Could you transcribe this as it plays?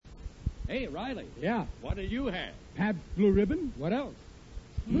Hey, Riley. Yeah. What do you have? Pabst Blue Ribbon. What else?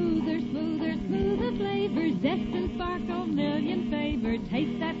 Smoother, smoother, smoother flavor, zest and sparkle, million favor.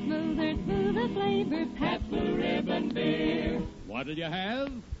 Taste that smoother, smoother flavor, Pabst Blue Ribbon beer. What'll you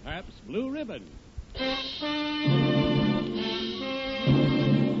have? Pabst Blue Ribbon.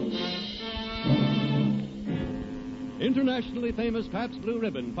 Internationally famous Pabst Blue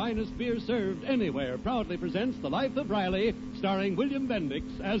Ribbon, finest beer served anywhere, proudly presents The Life of Riley, starring William Bendix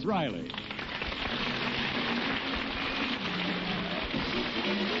as Riley.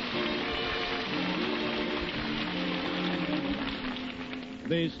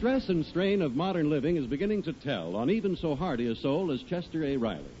 The stress and strain of modern living is beginning to tell on even so hardy a soul as Chester A.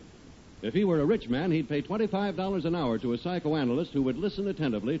 Riley. If he were a rich man, he'd pay $25 an hour to a psychoanalyst who would listen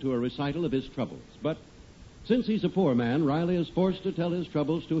attentively to a recital of his troubles. But since he's a poor man, Riley is forced to tell his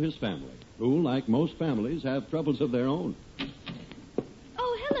troubles to his family, who, like most families, have troubles of their own.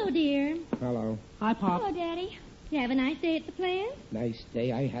 Oh, hello, dear. Hello. Hi, Pop. Hello, Daddy. You have a nice day at the plant? Nice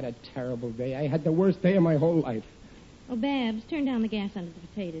day. I had a terrible day. I had the worst day of my whole life. Oh, Babs, turn down the gas under the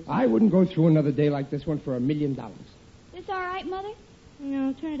potatoes. I wouldn't go through another day like this one for $1 million. This all right, Mother?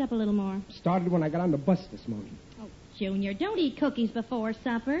 No, turn it up a little more. Started when I got on the bus this morning. Oh, Junior, don't eat cookies before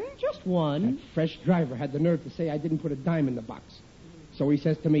supper. Just one. That fresh driver had the nerve to say I didn't put a dime in the box. So he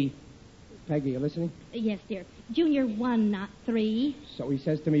says to me, Peggy, you listening? Yes, dear. Junior, 1, not 3. So he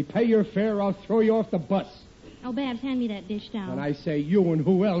says to me, pay your fare or I'll throw you off the bus. Oh, Babs, hand me that dish towel. And I say, you and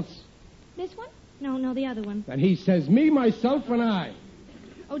who else? This one? No, the other one. And he says, me, myself, and I.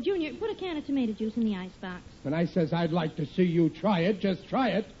 Oh, Junior, put a can of tomato juice in the icebox. And I says, I'd like to see you try it. Just try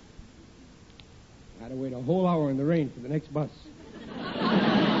it. I had to wait a whole hour in the rain for the next bus.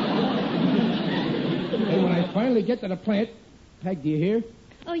 And when I finally get to the plant, Peg, do you hear?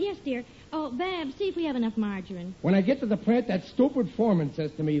 Oh, yes, dear. Oh, Babs, see if we have enough margarine. When I get to the plant, that stupid foreman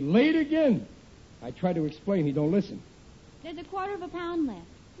says to me, late again. I try to explain. He don't listen. There's a quarter of a pound left.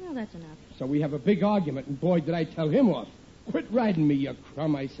 Well, that's enough. So we have a big argument, and boy, did I tell him off. Quit riding me, you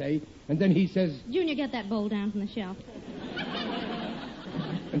crumb, I say. And then he says... Junior, get that bowl down from the shelf.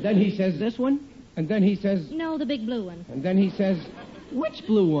 And then he says... This one? And then he says... No, the big blue one. And then he says... Which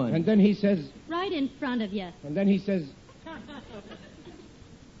blue one? And then he says... Right in front of you. And then he says...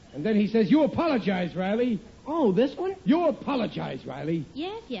 And then he says, you apologize, Riley. Oh, this one? You apologize, Riley.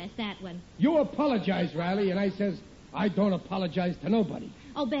 Yes, that one. You apologize, Riley. And I says, I don't apologize to nobody.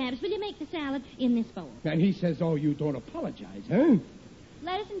 Oh, Babs, will you make the salad in this bowl? And he says, oh, you don't apologize, huh?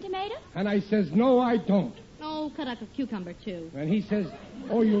 Lettuce and tomato? And I says, no, I don't. Oh, cut up a cucumber, too. And he says,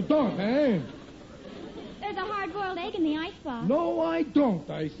 oh, you don't, eh? There's a hard-boiled egg in the icebox. No, I don't,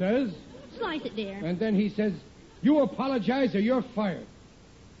 I says. Slice it, dear. And then he says, you apologize or you're fired.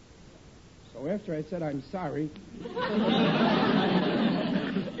 So after I said I'm sorry...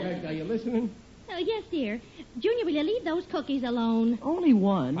 Peg, are you listening? Oh, yes, dear. Junior, will you leave those cookies alone? Only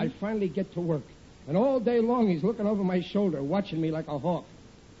one. I finally get to work. And all day long he's looking over my shoulder, watching me like a hawk.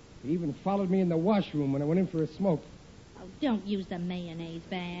 He even followed me in the washroom when I went in for a smoke. Oh, don't use the mayonnaise,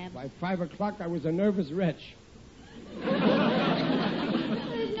 Babs. By 5 o'clock, I was a nervous wretch.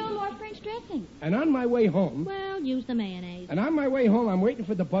 There's no more French dressing. And on my way home... Well, use the mayonnaise. And on my way home, I'm waiting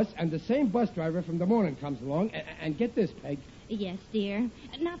for the bus, and the same bus driver from the morning comes along. And get this, Peg. Yes, dear.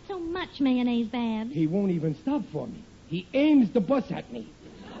 Not so much mayonnaise, Babs. He won't even stop for me. He aims the bus at me.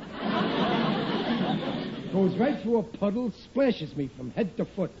 Goes right through a puddle, splashes me from head to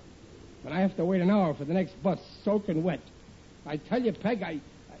foot. And I have to wait an hour for the next bus, soaking wet. I tell you, Peg,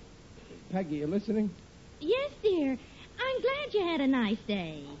 Peg, are you listening? Yes, dear. I'm glad you had a nice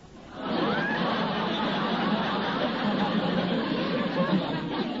day.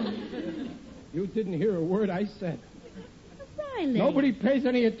 You didn't hear a word I said. Riley. Nobody pays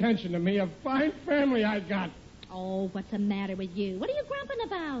any attention to me. A fine family I got. Oh, what's the matter with you? What are you grumping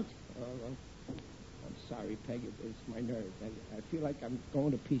about? I'm sorry, Peg. It's my nerves. I feel like I'm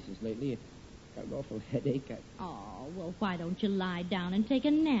going to pieces lately. Got an awful headache. Oh, well, why don't you lie down and take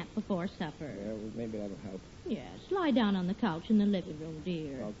a nap before supper? Yeah, well, maybe that'll help. Yes, lie down on the couch in the living room,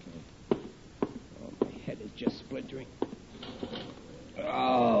 dear. Okay. Oh, my head is just splintering.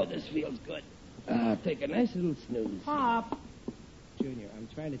 Oh, this feels good. Take a nice little snooze. Pop, Junior, I'm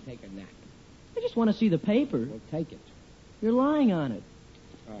trying to take a nap. I just want to see the paper. Well, take it. You're lying on it.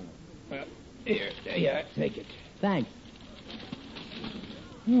 Well, here, there you are. Take it. Thanks.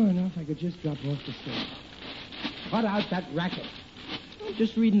 Oh, now if I could just drop off the stairs. Cut out that racket. I'm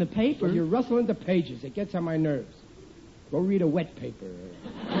just reading the paper. Well, you're rustling the pages. It gets on my nerves. Go read a wet paper.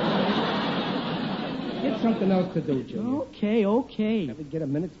 Get something else to do, Junior. Okay. Never get a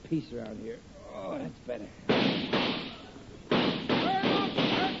minute's peace around here. Oh, that's better.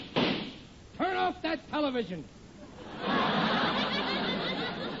 that television.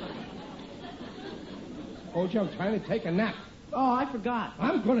 Told you I'm trying to take a nap. Oh, I forgot.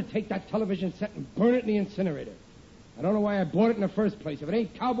 I'm going to take that television set and burn it in the incinerator. I don't know why I bought it in the first place. If it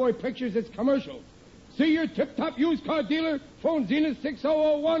ain't cowboy pictures, it's commercials. See your tip-top used car dealer. Phone Zenith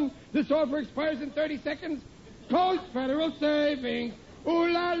 6001. This offer expires in 30 seconds. Coast Federal Savings. Ooh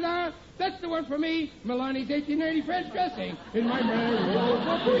la la. That's the one for me. Milani's 1890 French dressing. In my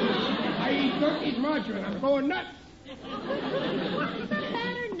I eat turkey's margarine. I'm going nuts. What's the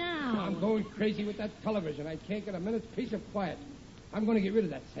matter now? I'm going crazy with that television. I can't get a minute's peace of quiet. I'm going to get rid of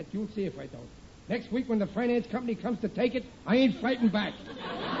that set. You'll see if I don't. Next week when the finance company comes to take it, I ain't fighting back.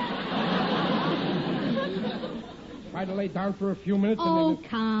 Try to lay down for a few minutes Oh, and then...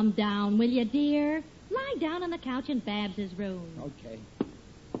 calm down, will you, dear? Lie down on the couch in Babs's room. Okay.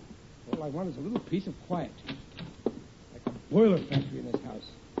 All I want is a little peace of quiet. Like a boiler factory in this house.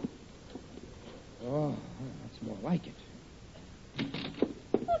 Oh, that's more like it.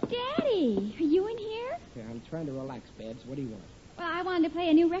 Oh, Daddy, are you in here? Yeah, I'm trying to relax, Babs. What do you want? Well, I wanted to play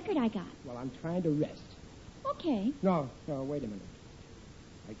a new record I got. Well, I'm trying to rest. Okay. No, wait a minute.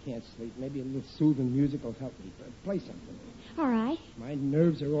 I can't sleep. Maybe a little soothing music will help me. Play something. All right. My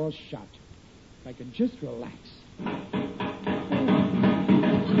nerves are all shot. If I could just relax.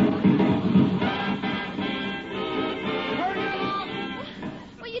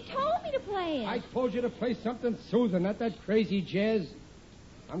 Well, you told me to play it. I told you to play something soothing, not that crazy jazz.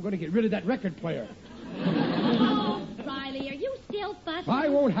 I'm going to get rid of that record player. Oh, Riley, are you still fussing? I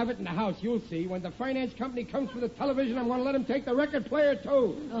won't have it in the house. You'll see. When the finance company comes for the television, I'm going to let them take the record player,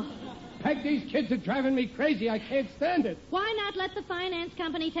 too. Oh. Peg, these kids are driving me crazy. I can't stand it. Why not let the finance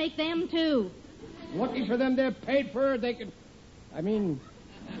company take them, too? Lucky for them, they're paid for. They can... I mean,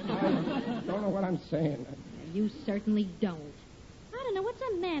 I don't know what I'm saying. You certainly don't. I don't know what's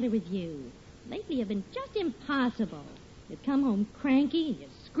the matter with you. Lately, you've been just impossible. You come home cranky and you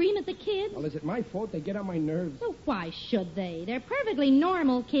scream at the kids. Well, is it my fault they get on my nerves? Well, why should they? They're perfectly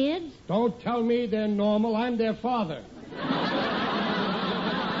normal kids. Don't tell me they're normal. I'm their father.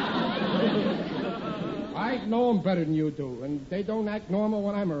 I know them better than you do, and they don't act normal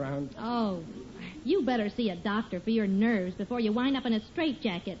when I'm around. Oh, you better see a doctor for your nerves before you wind up in a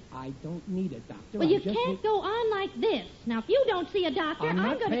straitjacket. I don't need a doctor. Well, I you just can't need... go on like this. Now, if you don't see a doctor, I'm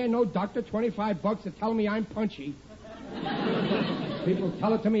not going to... paying no doctor $25 to tell me I'm punchy. People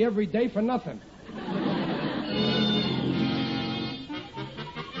tell it to me every day for nothing.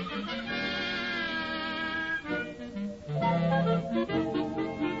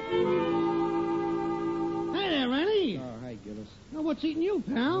 Hey there, Riley. Oh, hi, Gillis. Now, what's eating you,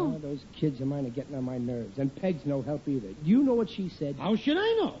 pal? Oh, those kids of mine are getting on my nerves, and Peg's no help either. You know what she said? How should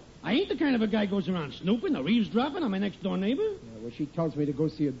I know? I ain't the kind of a guy goes around snooping or eavesdropping on my next-door neighbor. Yeah, well, she tells me to go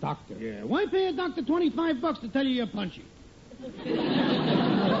see a doctor. Yeah, why pay a doctor $25 to tell you you're punchy?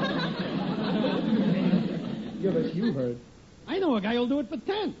 Gillis, you heard. I know a guy who'll do it for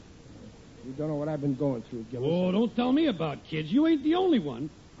 10. You don't know what I've been going through, Gillis. Oh, don't tell me about kids. You ain't the only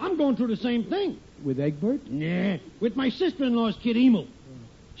one. I'm going through the same thing. With Egbert? Yeah, with my sister-in-law's kid, Emil.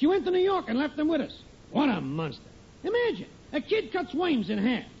 She went to New York and left him with us. What a monster. Imagine, a kid cuts worms in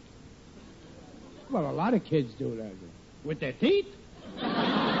half. Well, a lot of kids do that. With their teeth?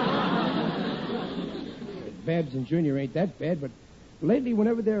 Babs and Junior ain't that bad, but lately,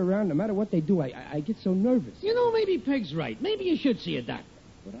 whenever they're around, no matter what they do, I get so nervous. You know, maybe Peg's right. Maybe you should see a doctor.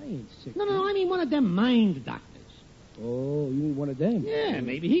 But I ain't sick. No, I mean one of them mind doctors. Oh, you mean one of them? Yeah,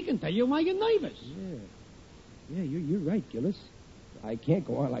 maybe he can tell you why you're nervous. Yeah, you're right, Gillis. I can't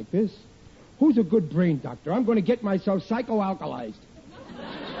go on like this. Who's a good brain doctor? I'm going to get myself psychoalkalized.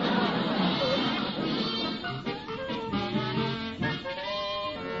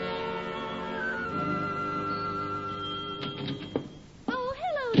 Oh,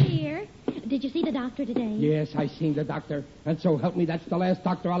 hello, dear. Did you see the doctor today? Yes, I seen the doctor. And so help me, that's the last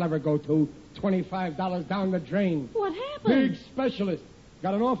doctor I'll ever go to. $25 down the drain. What happened? Big specialist.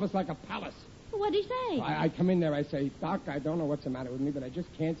 Got an office like a palace. What'd he say? I come in there, I say, Doc, I don't know what's the matter with me, but I just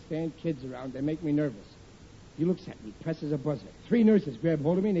can't stand kids around. They make me nervous. He looks at me, presses a buzzer. 3 nurses grab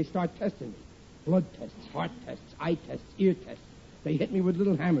hold of me, and they start testing me. Blood tests, heart tests, eye tests, ear tests. They hit me with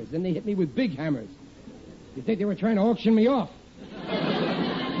little hammers. Then they hit me with big hammers. You'd think they were trying to auction me off.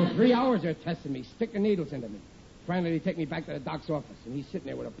 For 3 hours, they're testing me, sticking needles into me. Finally, they take me back to the doc's office, and he's sitting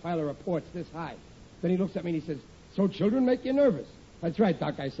there with a pile of reports this high. Then he looks at me and he says, so children make you nervous? That's right,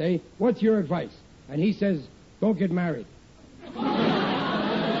 Doc, I say. What's your advice? And he says, don't get married. Riley.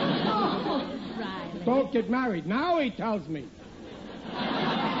 Don't get married. Now he tells me.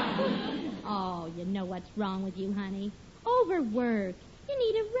 Oh, you know what's wrong with you, honey. Overwork. You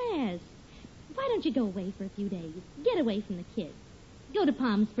need a rest. Why don't you go away for a few days? Get away from the kids. Go to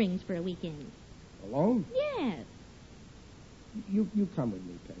Palm Springs for a weekend. Alone? Yes. You come with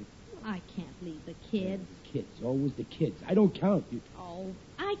me, Peg. I can't leave the kids. The kids, always the kids. I don't count. Oh,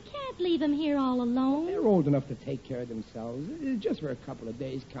 I can't leave them here all alone. They're old enough to take care of themselves. Just for a couple of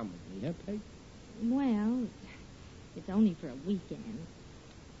days, come with me, huh, Peg? Well, it's only for a weekend.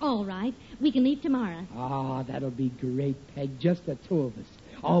 All right. We can leave tomorrow. Ah, that'll be great, Peg. Just the two of us.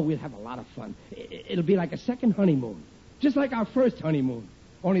 Oh, we'll have a lot of fun. It'll be like a second honeymoon. Just like our first honeymoon.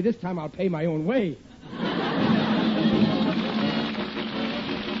 Only this time I'll pay my own way.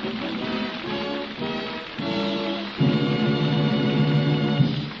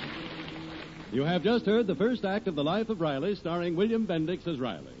 You have just heard the first act of The Life of Riley, starring William Bendix as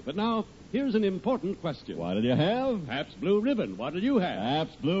Riley. But now, here's an important question. What'll you have? Pabst Blue Ribbon. What'll you have?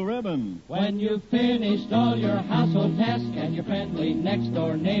 Pabst Blue Ribbon. When you've finished all your household tasks and your friendly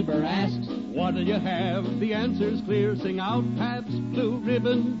next-door neighbor asks, What'll you have? The answer's clear. Sing out Pabst Blue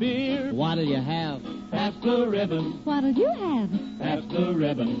Ribbon beer. what'll you have? Pabst Blue Ribbon, What'll you have? Pabst Blue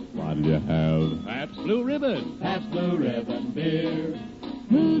Ribbon, What'll you have? Pabst Blue Ribbon. Pabst Blue Ribbon beer.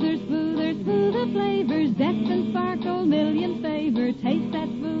 Smoother, smoother, smoother flavors, zest and sparkle, million favor. Taste that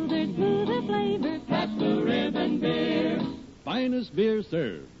smoother, smoother flavor. Pabst Blue Ribbon beer. Finest beer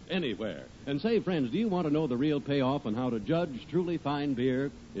served anywhere. And say, friends, do you want to know the real payoff on how to judge truly fine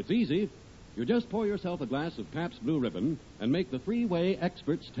beer? It's easy. You just pour yourself a glass of Pabst Blue Ribbon and make the Freeway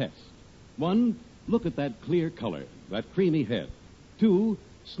Experts test. 1, look at that clear color, that creamy head. 2,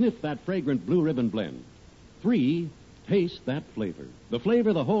 sniff that fragrant Blue Ribbon blend. 3, taste that flavor. The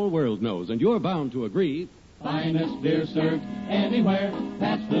flavor the whole world knows, and you're bound to agree. Finest beer served anywhere.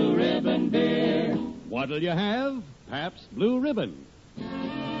 Pabst Blue Ribbon beer. What'll you have? Pabst Blue Ribbon.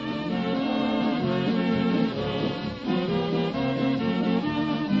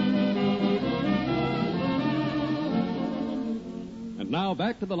 And now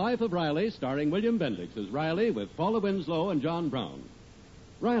back to The Life of Riley, starring William Bendix as Riley with Paula Winslow and John Brown.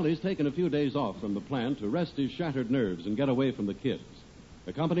 Riley's taken a few days off from the plant to rest his shattered nerves and get away from the kids.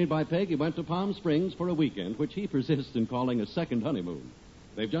 Accompanied by Peg, he went to Palm Springs for a weekend, which he persists in calling a second honeymoon.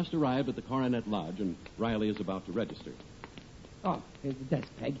 They've just arrived at the Coronet Lodge, and Riley is about to register. Oh, here's the desk,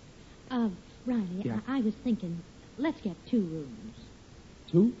 Peg. Riley, Yeah. I was thinking, let's get 2 rooms.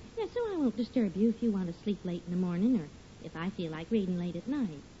 2? Yeah, so I won't disturb you if you want to sleep late in the morning or if I feel like reading late at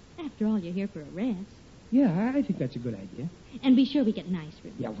night. After all, you're here for a rest. Yeah, I think that's a good idea. And be sure we get nice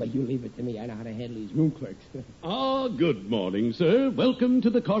rooms. Yeah, well, you leave it to me. I know how to handle these room clerks. Ah, good morning, sir. Welcome to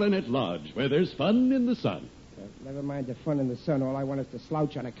the Coronet Lodge, where there's fun in the sun. Never mind the fun in the sun. All I want is to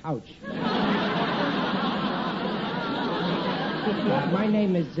slouch on a couch. My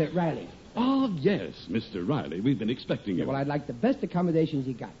name is Riley. Oh, yes, Mr. Riley. We've been expecting you. Well, I'd like the best accommodations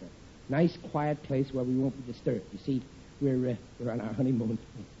you got. A nice, quiet place where we won't be disturbed. You see, we're on our honeymoon.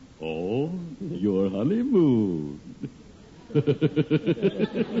 Oh, your honeymoon.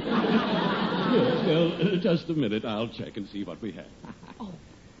 Well, just a minute. I'll check and see what we have. Oh,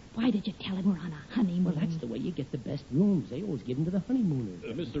 why did you tell him we're on a honeymoon? Well, that's the way you get the best rooms. They always give them to the honeymooners.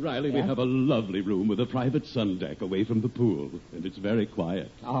 Mr. Riley, we Yeah? have a lovely room with a private sun deck away from the pool, and it's very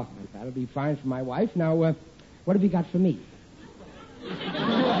quiet. Oh, that'll be fine for my wife. Now, what have you got for me?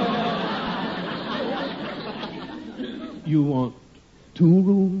 You want 2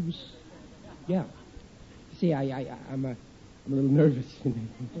 rooms? Yeah. See, I'm a little nervous.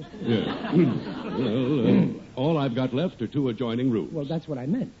 Yeah. Well, all I've got left are 2 adjoining rooms. Well, that's what I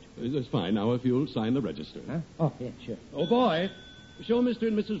meant. That's fine. Now, if you'll sign the register. Huh? Oh, yeah, sure. Oh, boy. Show Mr.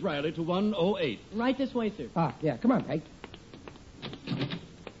 and Mrs. Riley to 108. Right this way, sir. Ah, yeah, come on, Peg.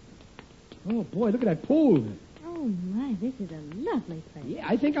 Oh, boy, look at that pool. Oh, my, this is a lovely place. Yeah,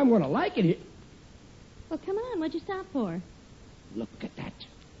 I think I'm going to like it here. Well, come on. What'd you stop for? Look at that.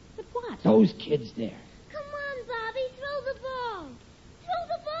 But what? Those kids there. Come on, Bobby, throw the ball. Throw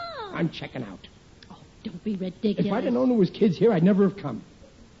the ball. I'm checking out. Oh, don't be ridiculous. If I'd have known there was kids here, I'd never have come.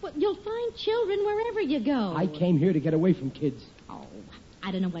 Well, you'll find children wherever you go. I came here to get away from kids. Oh,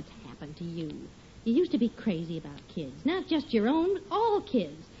 I don't know what's happened to you. You used to be crazy about kids. Not just your own, all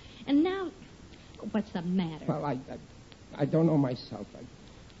kids. And now, what's the matter? Well, I don't know myself.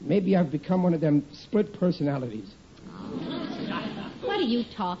 Maybe I've become one of them split personalities. What are you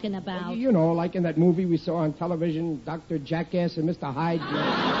talking about? You know, like in that movie we saw on television, Dr. Jackass and Mr. Hyde.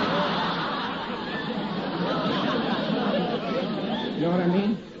 You know what I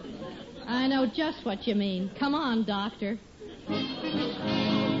mean? I know just what you mean. Come on, Doctor.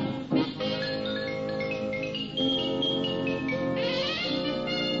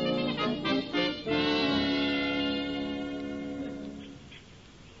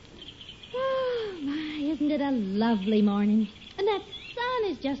 Isn't it a lovely morning? And that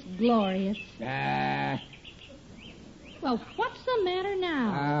sun is just glorious. Well, what's the matter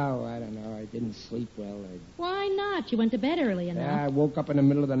now? Oh, I don't know. I didn't sleep well. Why not? You went to bed early enough. I woke up in the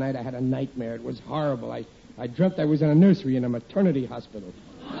middle of the night. I had a nightmare. It was horrible. I dreamt I was in a nursery in a maternity hospital.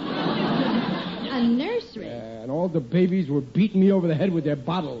 A nursery? And all the babies were beating me over the head with their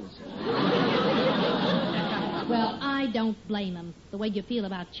bottles. Well, I don't blame them, the way you feel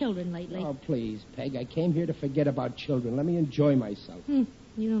about children lately. Oh, please, Peg. I came here to forget about children. Let me enjoy myself. You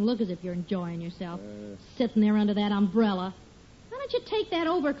don't look as if you're enjoying yourself. Sitting there under that umbrella. Why don't you take that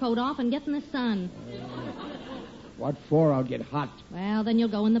overcoat off and get in the sun? What for? I'll get hot. Well, then you'll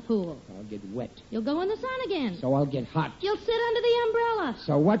go in the pool. I'll get wet. You'll go in the sun again. So I'll get hot. You'll sit under the umbrella.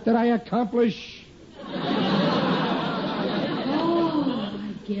 So what did I accomplish? Oh,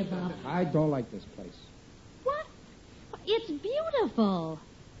 I give up. I don't like this place. What? It's beautiful.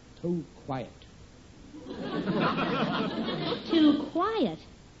 Too quiet. Too quiet.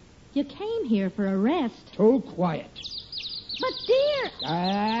 You came here for a rest. Too quiet. But, dear...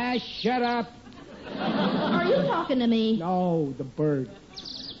 Shut up. Are you talking to me? No, the bird.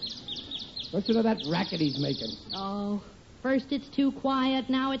 Listen to that racket he's making. Oh, first it's too quiet,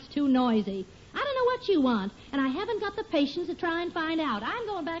 now it's too noisy. I don't know what you want, and I haven't got the patience to try and find out. I'm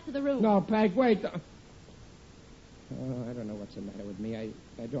going back to the room. No, Peg, wait. Oh, I don't know what's the matter with me. I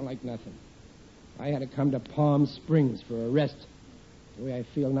don't like nothing. I had to come to Palm Springs for a rest. The way I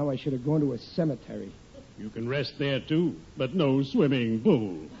feel now, I should have gone to a cemetery. You can rest there, too, but no swimming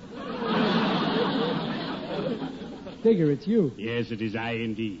pool. Digger, it's you. Yes, it is I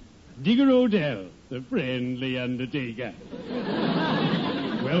indeed. Digger Odell, the friendly undertaker.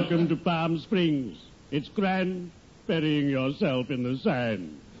 Welcome to Palm Springs. It's grand burying yourself in the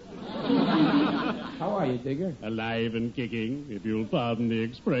sand. How are you, Digger? Alive and kicking, if you'll pardon the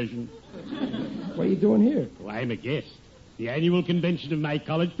expression. What are you doing here? Oh, I'm a guest. The annual convention of my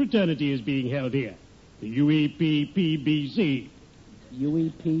college fraternity is being held here. The UEPPBC.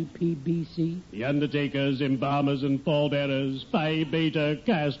 UEPPBC? The undertakers, embalmers, and pallbearers, Pi Beta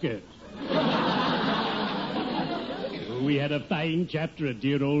Casket. We had a fine chapter at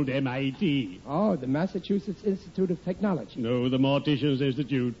dear old MIT. Oh, the Massachusetts Institute of Technology. No, the Morticians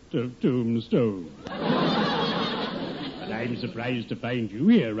Institute of Tombstone. But I'm surprised to find you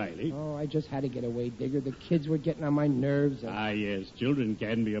here, Riley. Oh, I just had to get away, Digger. The kids were getting on my nerves. Ah, yes, children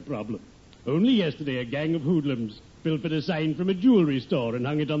can be a problem. Only yesterday, a gang of hoodlums pilfered a sign from a jewelry store and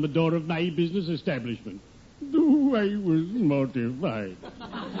hung it on the door of my business establishment. Oh, I was mortified.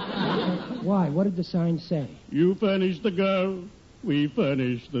 Why? What did the sign say? You furnish the girl, we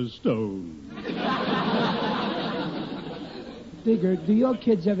furnish the stone. Digger, do your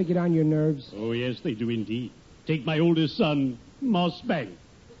kids ever get on your nerves? Oh, yes, they do indeed. Take my oldest son, Moss Bank.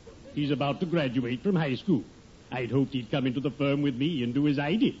 He's about to graduate from high school. I'd hoped he'd come into the firm with me and do as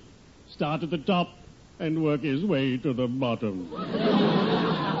I did. Start at the top and work his way to the bottom.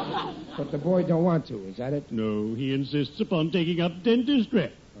 But the boy don't want to, is that it? No, he insists upon taking up dentistry.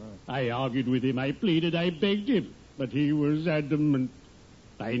 I argued with him, I pleaded, I begged him, but he was adamant.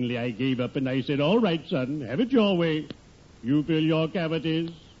 Finally, I gave up and I said, all right, son, have it your way. You fill your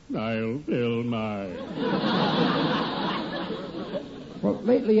cavities, I'll fill mine. Well,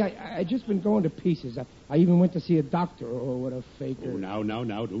 lately, I just been going to pieces. I even went to see a doctor. Oh, what a faker. Oh, now,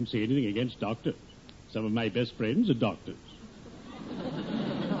 don't say anything against doctors. Some of my best friends are doctors.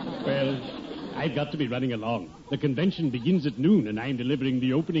 Well, I've got to be running along. The convention begins at noon, and I'm delivering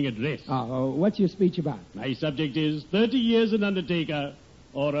the opening address. What's your speech about? My subject is 30 years an undertaker,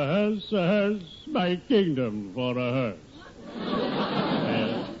 or a hearse, my kingdom for a hearse.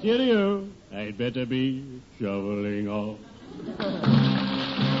 Well, cheerio. I'd better be shoveling off.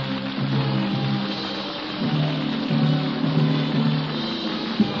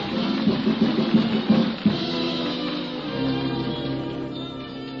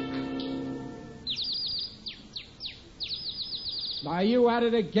 Are you at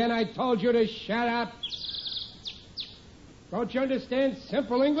it again? I told you to shut up. Don't you understand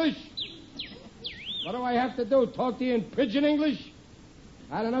simple English? What do I have to do? Talk to you in pidgin English?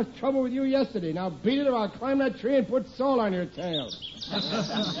 I had enough trouble with you yesterday. Now beat it or I'll climb that tree and put salt on your tail.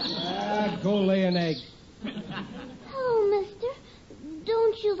 Go lay an egg. Hello, mister.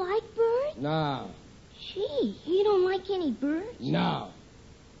 Don't you like birds? No. Gee, you don't like any birds? No.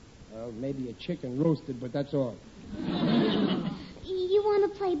 Well, maybe a chicken roasted, but that's all. You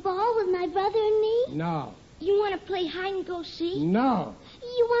want to play ball with my brother and me? No. You want to play hide and go seek? No.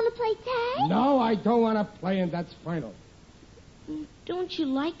 You want to play tag? No, I don't want to play, and that's final. Don't you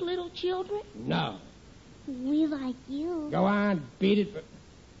like little children? No. We like you. Go on, beat it.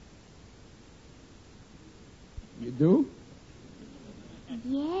 You do?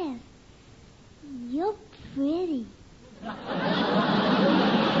 Yes. You're pretty.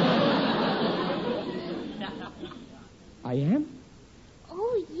 I am?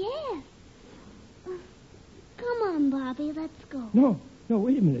 Oh, yes. Come on, Bobby, let's go. No,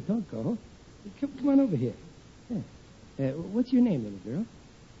 wait a minute. Don't go. Come on over here. Yeah. What's your name, little girl?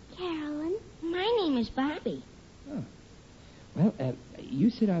 Carolyn. My name is Bobby. Oh. Well,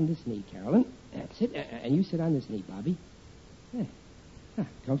 you sit on this knee, Carolyn. That's it. And you sit on this knee, Bobby. Yeah.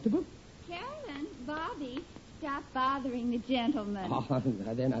 Comfortable? Carolyn, Bobby, stop bothering the gentlemen. Oh,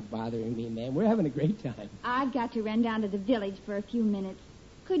 no, they're not bothering me, ma'am. We're having a great time. I've got to run down to the village for a few minutes.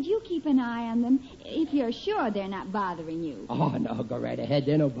 Could you keep an eye on them if you're sure they're not bothering you? Oh, no, go right ahead.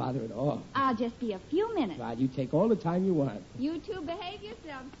 They're no bother at all. I'll just be a few minutes. Right, you take all the time you want. You two behave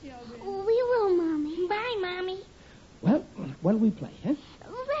yourselves, children. Oh, we will, Mommy. Bye, Mommy. Well, what'll we play, huh?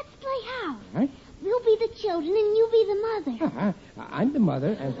 Let's play house. All right. We'll be the children and you be the mother. I'm the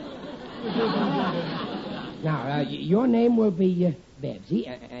mother, and... Now, your name will be Babsy,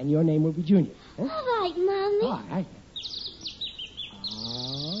 and your name will be Junior. Huh? All right, Mommy. All right.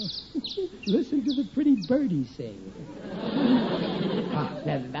 Oh, listen to the pretty birdie sing.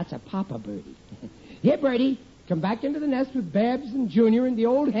 That's a papa birdie. Here, Birdie, come back into the nest with Babs and Junior and the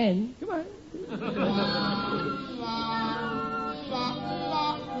old hen. Come on.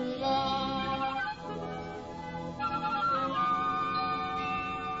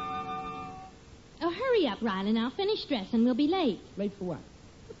 Oh, hurry up, Riley. Now finish dressing. We'll be late. Late for what?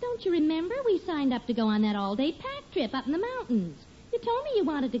 Well, don't you remember? We signed up to go on that all-day pack trip up in the mountains. You told me you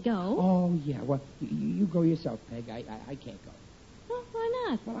wanted to go. Oh, yeah. Well, you go yourself, Peg. I can't go. Well, why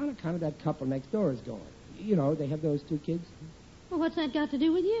not? Well, on account of that couple next door is going. You know, they have those two kids. Well, what's that got to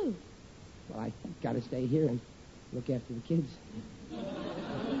do with you? Well, I got to stay here and look after the kids.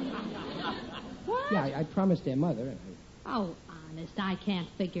 What? Yeah, I promised their mother. Oh, honest, I can't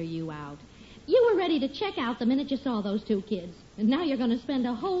figure you out. You were ready to check out the minute you saw those two kids. And now you're going to spend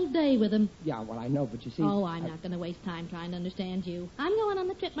a whole day with them. Yeah, well, I know, but you see... Oh, I'm not going to waste time trying to understand you. I'm going on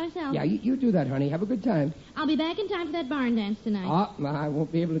the trip myself. Yeah, you do that, honey. Have a good time. I'll be back in time for that barn dance tonight. Oh, no, I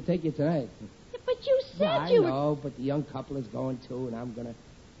won't be able to take you tonight. Yeah, but you said I you know, but the young couple is going too, and I'm going to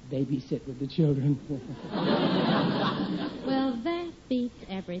babysit with the children. Well, that beats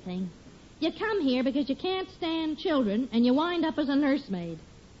everything. You come here because you can't stand children, and you wind up as a nursemaid.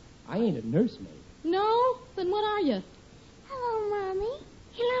 I ain't a nursemaid. No? Then what are you? Hello, Mommy.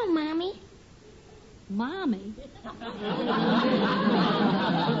 Hello, Mommy. Mommy?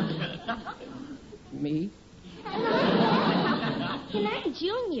 Me? And I'm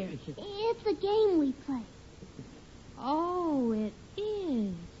Junior. It's a game we play. Oh, it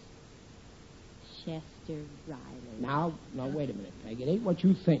is. Chester Riley. Now, wait a minute, Peg. It ain't what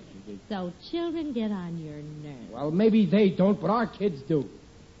you think. So children get on your nerves. Well, maybe they don't, but our kids do.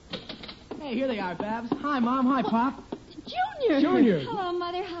 Hey, here they are, Babs. Hi, Mom. Hi, Pop. Junior. Hello,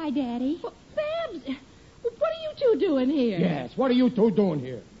 Mother. Hi, Daddy. Well, Babs, what are you two doing here? Yes, what are you two doing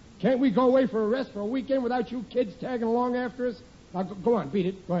here? Can't we go away for a rest for a weekend without you kids tagging along after us? Now, go on, beat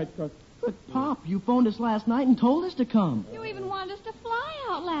it. Go ahead, go. But, Pop, you phoned us last night and told us to come. You even wanted us to fly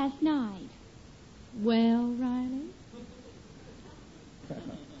out last night. Well, Riley?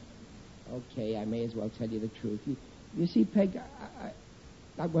 Okay, I may as well tell you the truth. You see, Peg,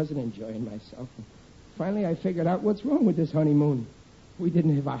 I wasn't enjoying myself. Finally, I figured out what's wrong with this honeymoon. We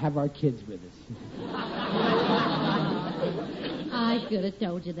didn't have our kids with us. I could have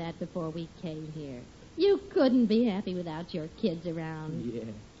told you that before we came here. You couldn't be happy without your kids around.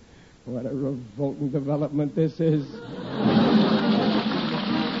 Yeah. What a revolting development this is.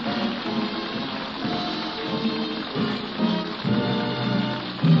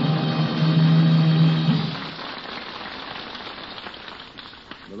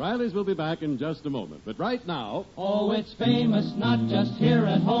 The Rileys will be back in just a moment. But right now... Oh, it's famous not just here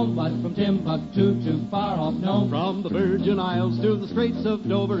at home, but from Timbuktu to far off Nome. From the Virgin Isles to the Straits of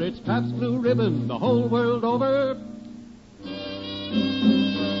Dover, it's Pabst Blue Ribbon the whole world over.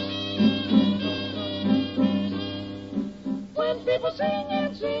 When people sing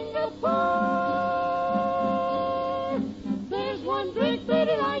in Singapore, there's one drink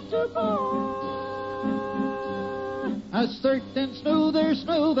they like to pour. A certain smoother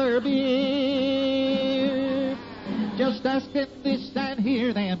beer. Just ask if this and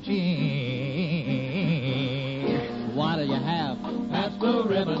hear them cheer. What'll you have? Pabst Blue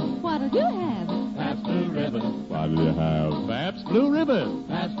Ribbon. What'll you have? Pabst Blue Ribbon. What'll you have? Pabst Blue Ribbon.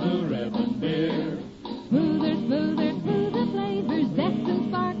 Pabst Blue Ribbon beer. Smoother, smoother, smoother flavors, zest and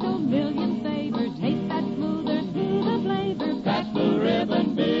sparkle, million favors. Taste that smoother, smoother flavor. Pabst Blue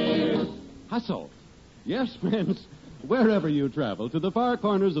Ribbon beer. Hustle. Yes, friends, wherever you travel, to the far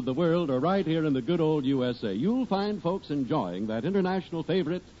corners of the world or right here in the good old USA, you'll find folks enjoying that international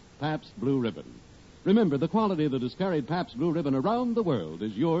favorite, Pabst Blue Ribbon. Remember, the quality that has carried Pabst Blue Ribbon around the world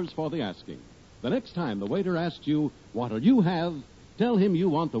is yours for the asking. The next time the waiter asks you, what'll you have? Tell him you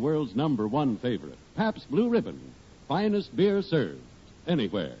want the world's #1 favorite, Pabst Blue Ribbon, finest beer served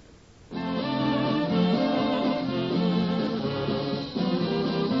anywhere.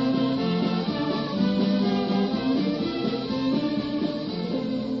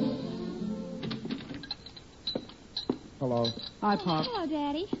 Hello. Hi, Pop. Hello,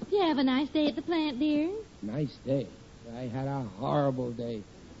 Daddy. Did you have a nice day at the plant, dear? Nice day. I had a horrible day.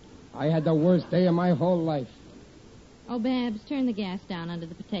 I had the worst day of my whole life. Oh, Babs, turn the gas down under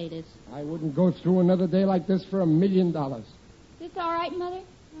the potatoes. I wouldn't go through another day like this for $1 million. This all right, Mother?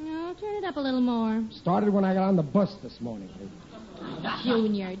 No, turn it up a little more. Started when I got on the bus this morning.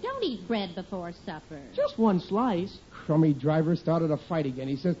 Junior, don't eat bread before supper. Just one slice. Crummy driver started a fight again.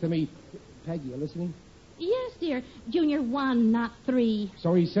 He says to me, Peggy, you listening? Yes, dear. Junior, 1, not 3.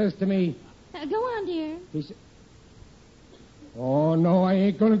 So he says to me, Go on, dear. he said, oh, no, I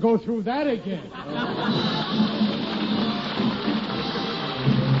ain't going to go through that again.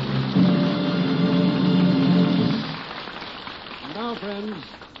 Now, friends,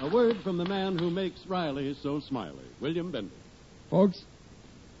 a word from the man who makes Riley so smiley, William Bendix. Folks,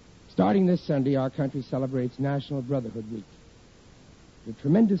 starting this Sunday, our country celebrates National Brotherhood Week. The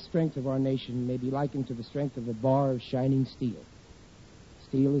tremendous strength of our nation may be likened to the strength of a bar of shining steel.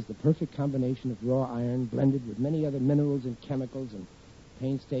 Steel is the perfect combination of raw iron blended with many other minerals and chemicals and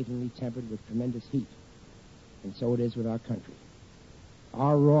painstakingly tempered with tremendous heat. And so it is with our country.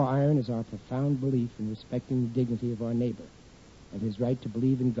 Our raw iron is our profound belief in respecting the dignity of our neighbor and his right to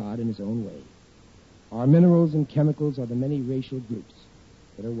believe in God in his own way. Our minerals and chemicals are the many racial groups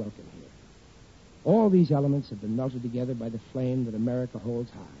that are welcome here. All these elements have been melted together by the flame that America holds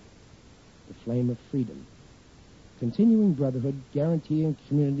high, the flame of freedom. Continuing brotherhood, guaranteeing a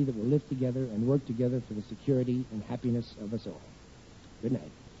community that will live together and work together for the security and happiness of us all. Good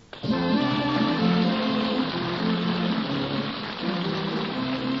night.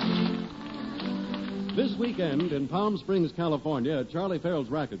 This weekend in Palm Springs, California, at Charlie Farrell's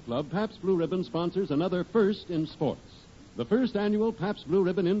Racket Club, Pabst Blue Ribbon sponsors another first in sports, the first annual Pabst Blue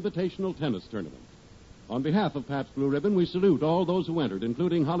Ribbon Invitational Tennis Tournament. On behalf of Pabst Blue Ribbon, we salute all those who entered,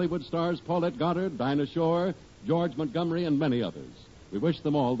 including Hollywood stars Paulette Goddard, Dinah Shore, George Montgomery, and many others. We wish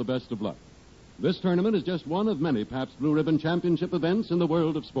them all the best of luck. This tournament is just one of many Pabst Blue Ribbon championship events in the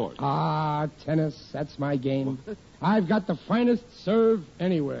world of sport. Ah, tennis, that's my game. I've got the finest serve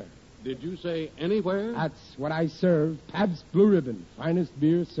anywhere. Did you say anywhere? That's what I serve. Pabst Blue Ribbon, finest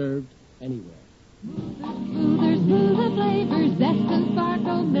beer served anywhere. Smoother flavor, zest and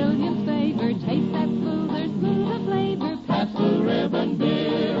sparkle, millions favor. Taste that smoother flavor. Pabst Blue Ribbon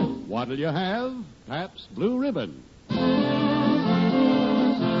beer. What'll you have? Pabst Blue Ribbon.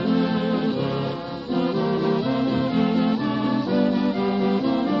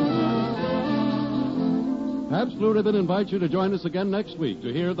 Pabst Blue Ribbon invites you to join us again next week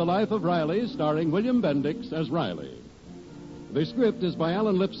to hear The Life of Riley, starring William Bendix as Riley. The script is by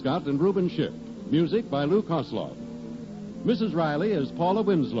Alan Lipscott and Reuben Schiff. Music by Lou Kosloff. Mrs. Riley is Paula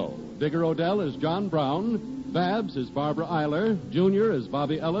Winslow. Digger Odell is John Brown. Babs is Barbara Eiler. Junior is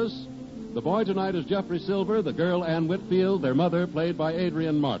Bobby Ellis. The boy tonight is Jeffrey Silver. The girl, Ann Whitfield. Their mother, played by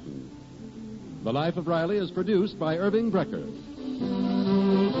Adrian Martin. The Life of Riley is produced by Irving Brecker.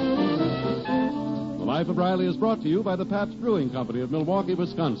 The Life of Riley is brought to you by the Pabst Brewing Company of Milwaukee,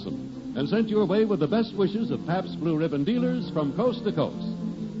 Wisconsin, and sent your way with the best wishes of Pabst Blue Ribbon dealers from coast to coast.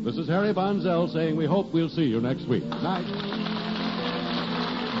 This is Harry Bonzell saying we hope we'll see you next week. Night.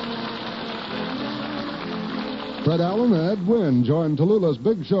 Fred Allen and Ed Wynn join Tallulah's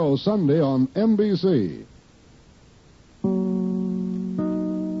Big Show Sunday on NBC.